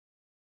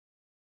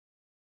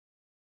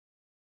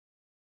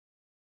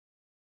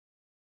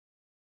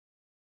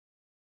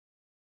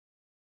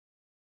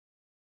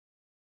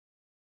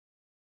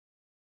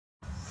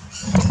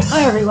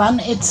Hi everyone,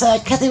 it's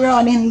Kathie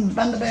Ryan in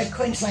Bundaberg,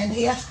 Queensland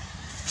here.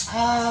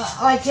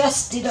 I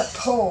just did a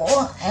pour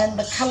and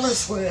the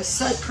colours were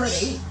so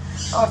pretty.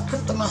 I've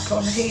put them up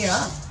on here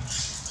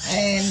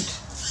and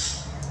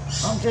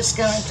I'm just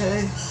going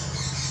to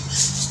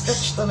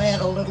stretch them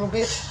out a little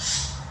bit.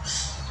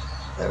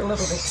 They're a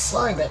little bit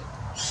slow, but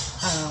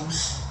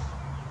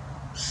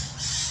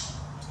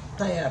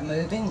they are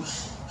moving.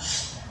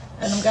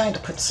 And I'm going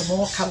to put some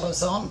more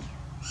colours on,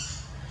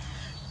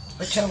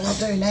 which I will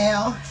do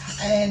now.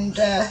 And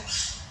I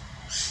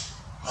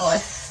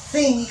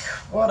think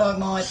what I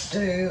might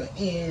do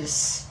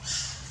is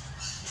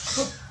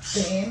put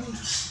them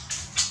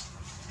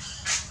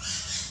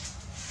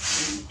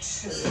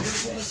into,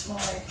 where's my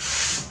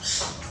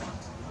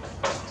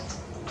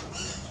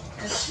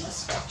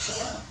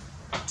spatula?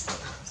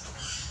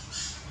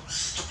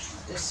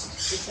 Just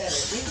give that a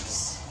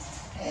rinse,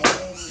 and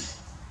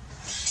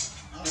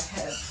I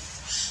have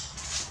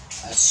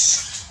a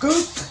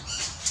scoop.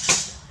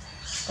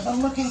 But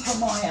I'm looking for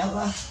my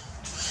other,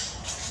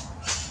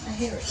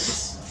 here it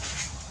is,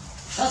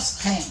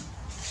 dust pan.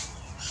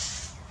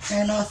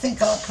 And I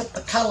think I'll put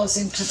the colours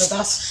into the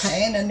dust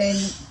pan and then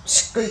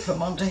scoop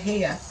them onto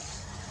here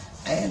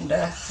and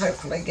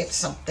hopefully get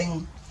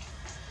something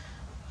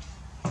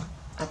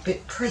a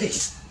bit pretty.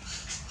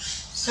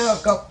 So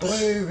I've got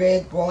blue,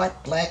 red,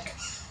 white, black,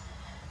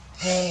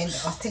 and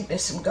I think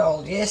there's some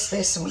gold. Yes,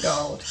 there's some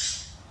gold.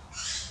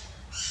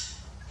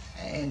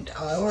 And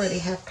I already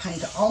have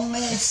paint on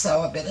there,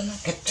 so I better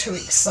not get too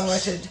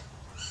excited.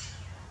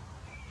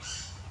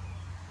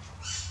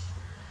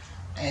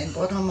 And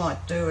what I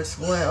might do as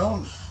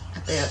well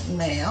about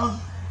now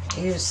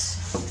is,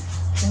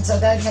 since I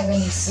don't have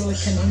any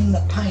silicone in the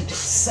paint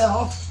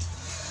itself,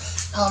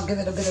 I'll give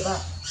it a bit of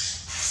a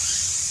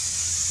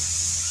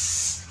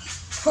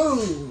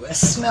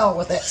smell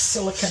with that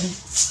silicone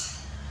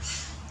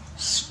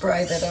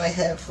spray that I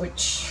have,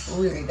 which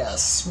really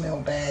does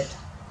smell bad.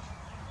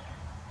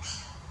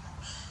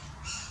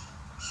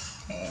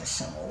 And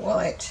some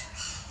white.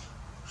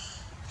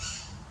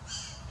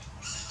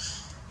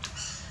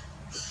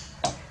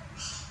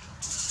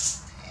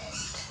 And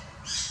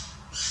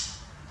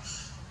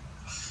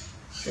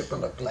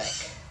dribble of black.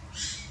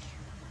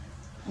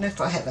 And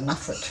if I have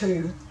enough for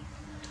two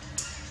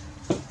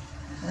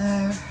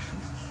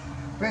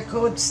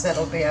records,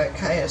 that'll be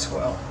okay as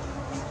well.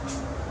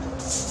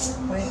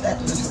 Where'd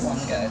that little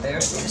one go? There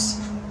it is.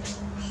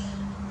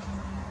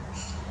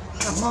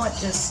 I might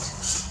just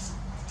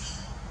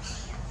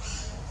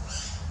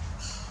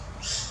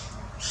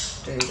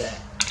do that.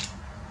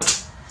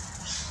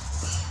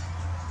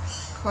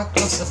 Quite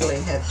possibly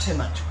have too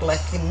much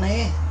black in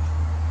there.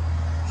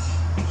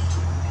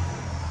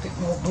 A bit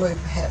more blue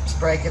perhaps,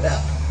 break it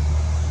up.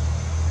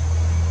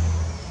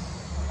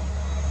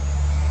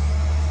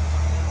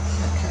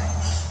 Okay.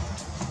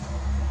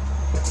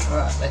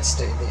 Alright, let's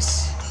do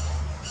this.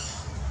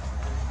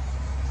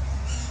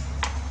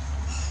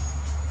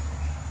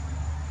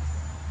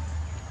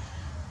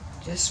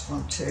 Just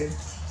want to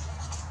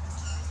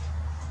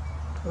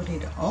put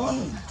it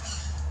on.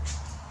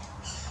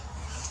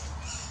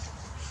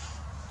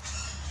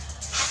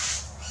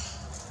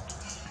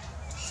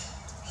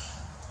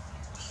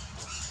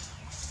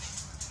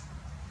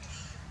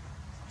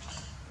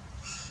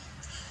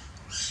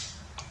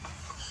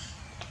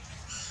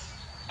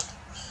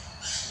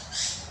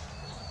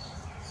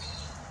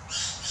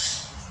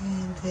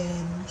 And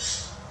then,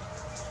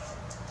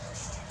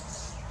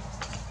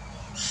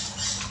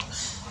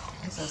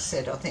 as I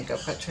said, I think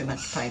I've got too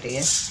much paint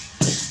here,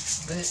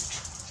 but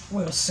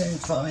we'll soon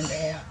find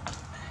out.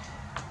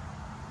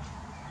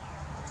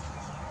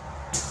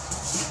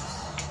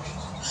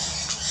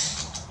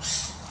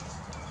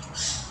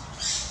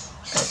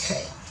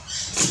 Okay,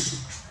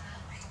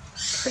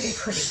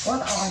 pretty.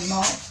 What I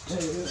might do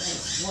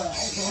as well,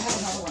 do I have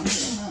another one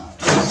here? No.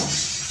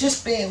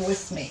 Just bear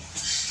with me.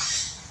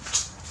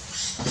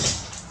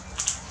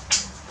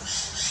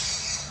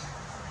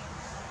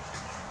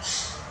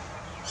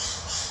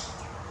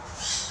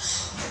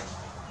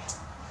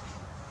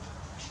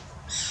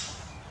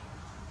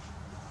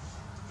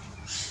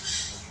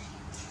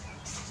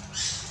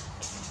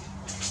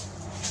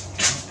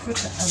 Put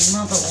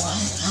another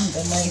one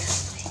underneath.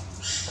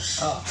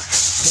 Oh,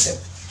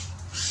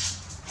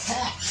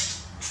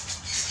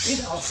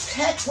 bit of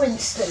tack,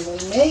 Winston, we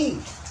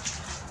need.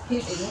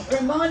 You didn't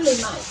remind me,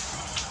 mate.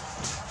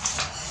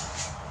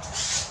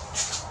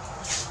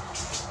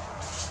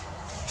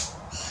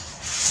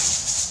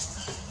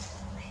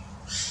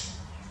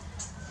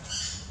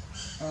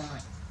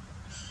 Right.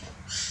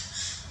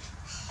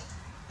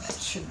 That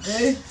should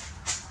do.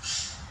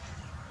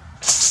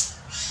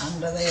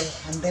 Under there,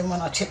 and then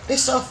when I tip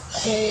this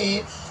off,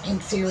 hair in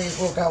theory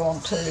will go on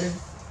to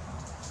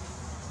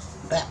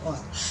that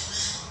one,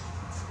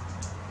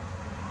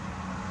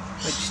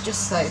 which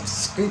just saves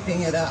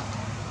scooping it up.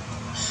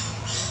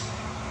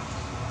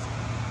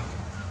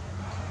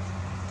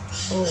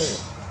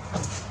 Oh.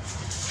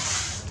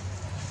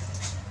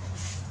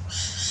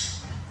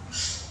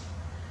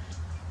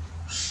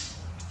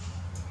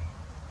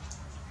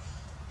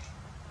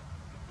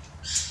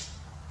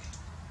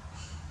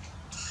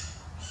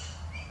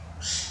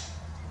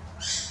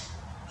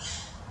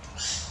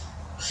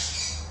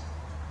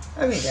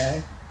 There we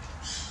go.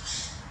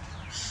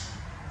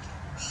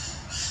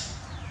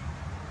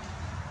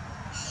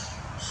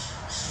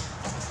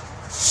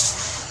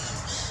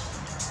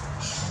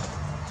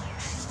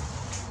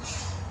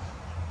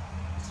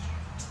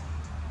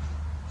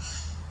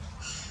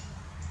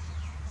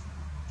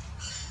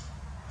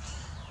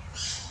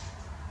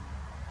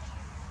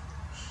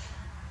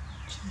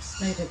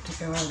 Just needed to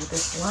go over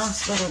this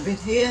last little bit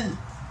here,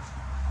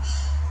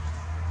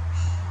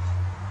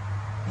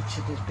 which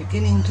it is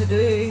beginning to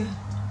do.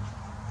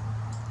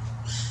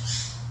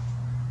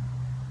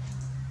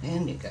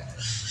 And you go.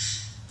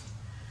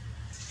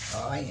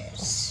 Oh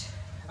yes,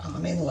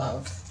 I'm in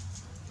love.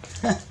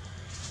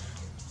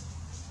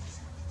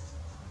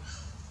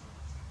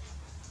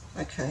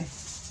 Okay.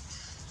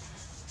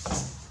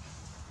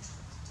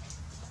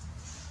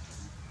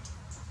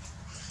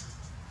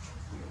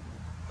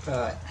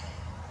 Right.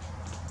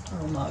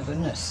 Oh my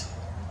goodness.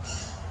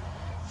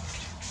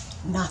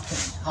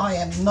 Nothing. I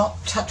am not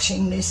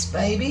touching this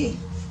baby.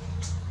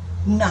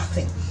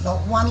 Nothing. Not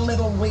one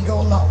little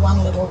wiggle, not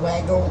one little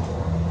waggle.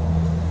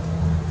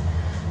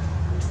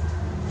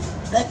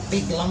 That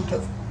big lump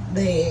of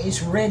there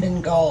is red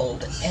and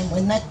gold, and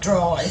when that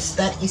dries,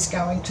 that is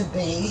going to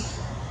be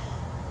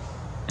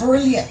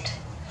brilliant.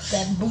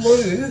 That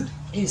blue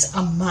is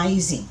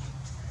amazing.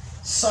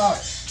 So,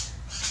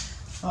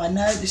 I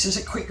know this is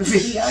a quick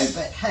video,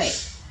 but hey,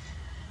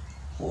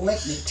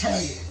 let me tell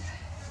you,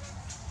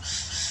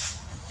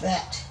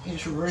 that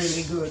is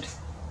really good.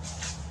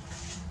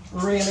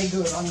 Really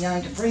good. I'm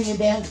going to bring you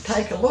down to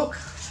take a look.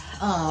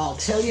 I'll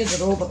tell you that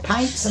all the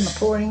paints and the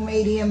pouring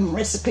medium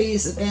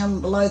recipes are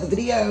down below the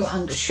video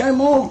under Show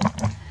More,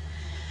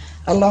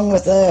 along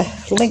with a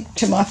link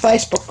to my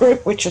Facebook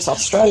group, which is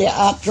Australia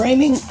Art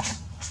Dreaming.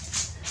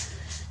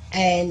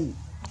 And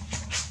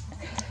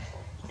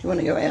do you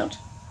want to go out?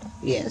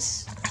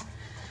 Yes.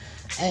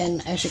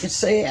 And as you can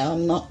see,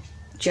 I'm not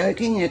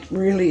joking, it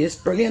really is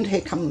brilliant.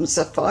 Here comes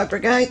the Fire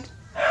Brigade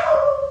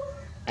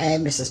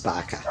and Mrs.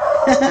 Barker.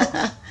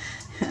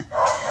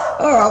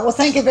 Alright, well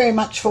thank you very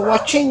much for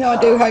watching.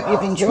 I do hope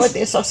you've enjoyed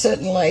this. I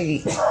certainly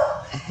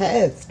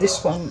have.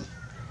 This one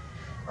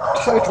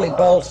totally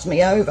bowls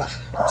me over.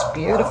 It's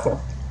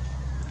beautiful.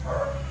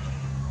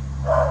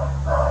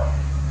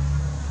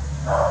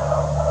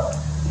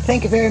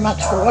 Thank you very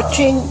much for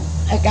watching.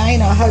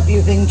 Again, I hope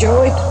you've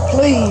enjoyed.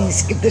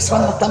 Please give this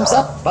one a thumbs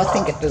up. I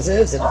think it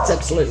deserves it. It's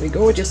absolutely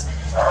gorgeous.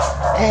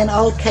 And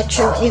I'll catch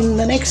you in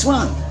the next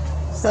one.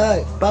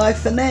 So, bye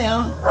for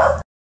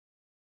now.